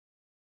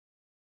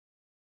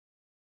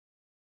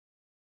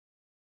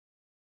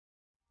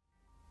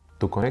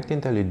To connect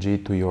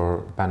Intelli-G to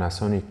your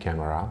Panasonic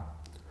camera,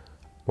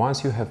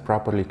 once you have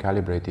properly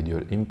calibrated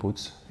your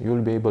inputs, you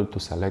will be able to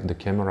select the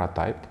camera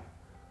type.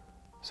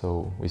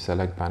 So we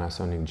select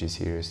Panasonic G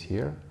series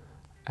here,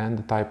 and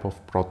the type of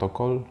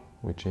protocol,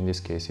 which in this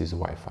case is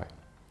Wi-Fi.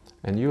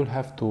 And you'll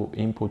have to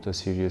input a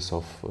series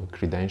of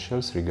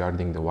credentials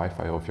regarding the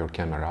Wi-Fi of your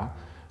camera,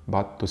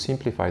 but to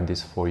simplify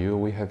this for you,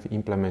 we have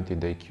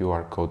implemented a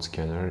QR code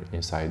scanner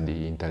inside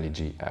the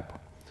Intelli-G app.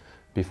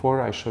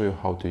 Before I show you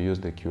how to use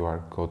the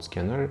QR code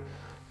scanner,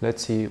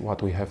 let's see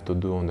what we have to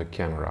do on the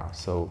camera.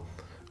 So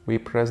we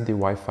press the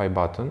Wi-Fi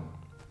button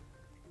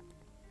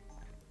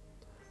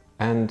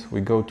and we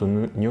go to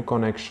new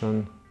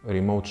connection,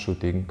 remote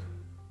shooting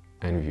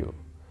and view.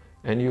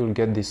 And you'll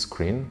get this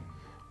screen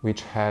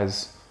which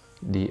has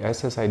the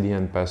SSID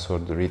and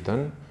password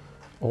written,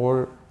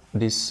 or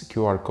this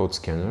QR code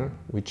scanner,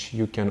 which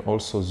you can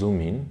also zoom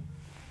in.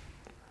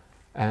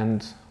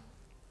 And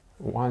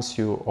once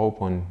you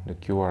open the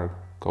QR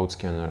code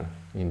scanner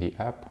in the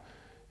app,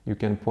 you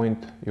can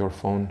point your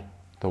phone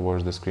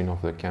towards the screen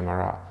of the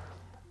camera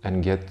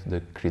and get the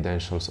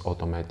credentials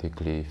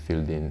automatically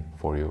filled in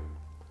for you.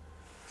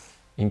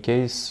 In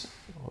case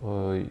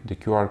the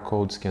QR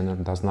code scanner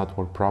does not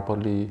work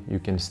properly, you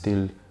can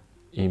still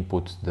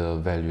input the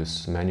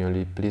values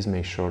manually. Please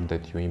make sure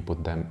that you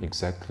input them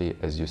exactly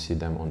as you see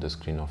them on the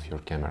screen of your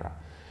camera.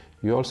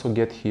 You also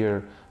get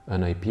here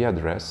an IP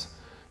address.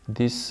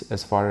 This,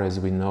 as far as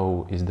we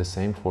know, is the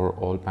same for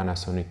all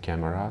Panasonic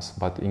cameras,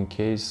 but in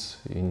case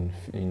in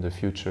the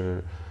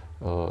future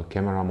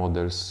camera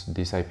models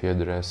this IP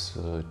address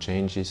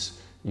changes,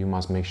 you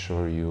must make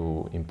sure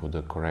you input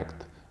the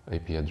correct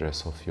IP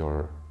address of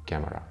your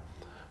camera.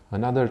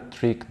 Another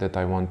trick that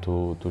I want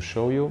to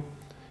show you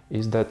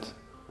is that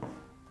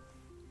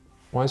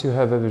once you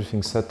have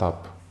everything set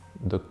up,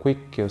 the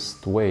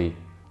quickest way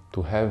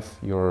to have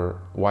your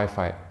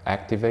Wi-Fi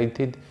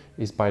activated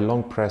is by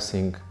long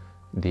pressing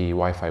the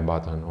Wi-Fi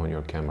button on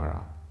your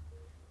camera.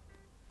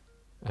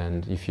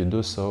 And if you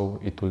do so,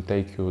 it will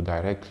take you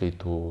directly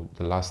to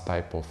the last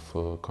type of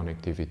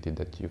connectivity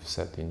that you've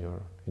set in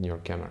your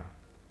camera.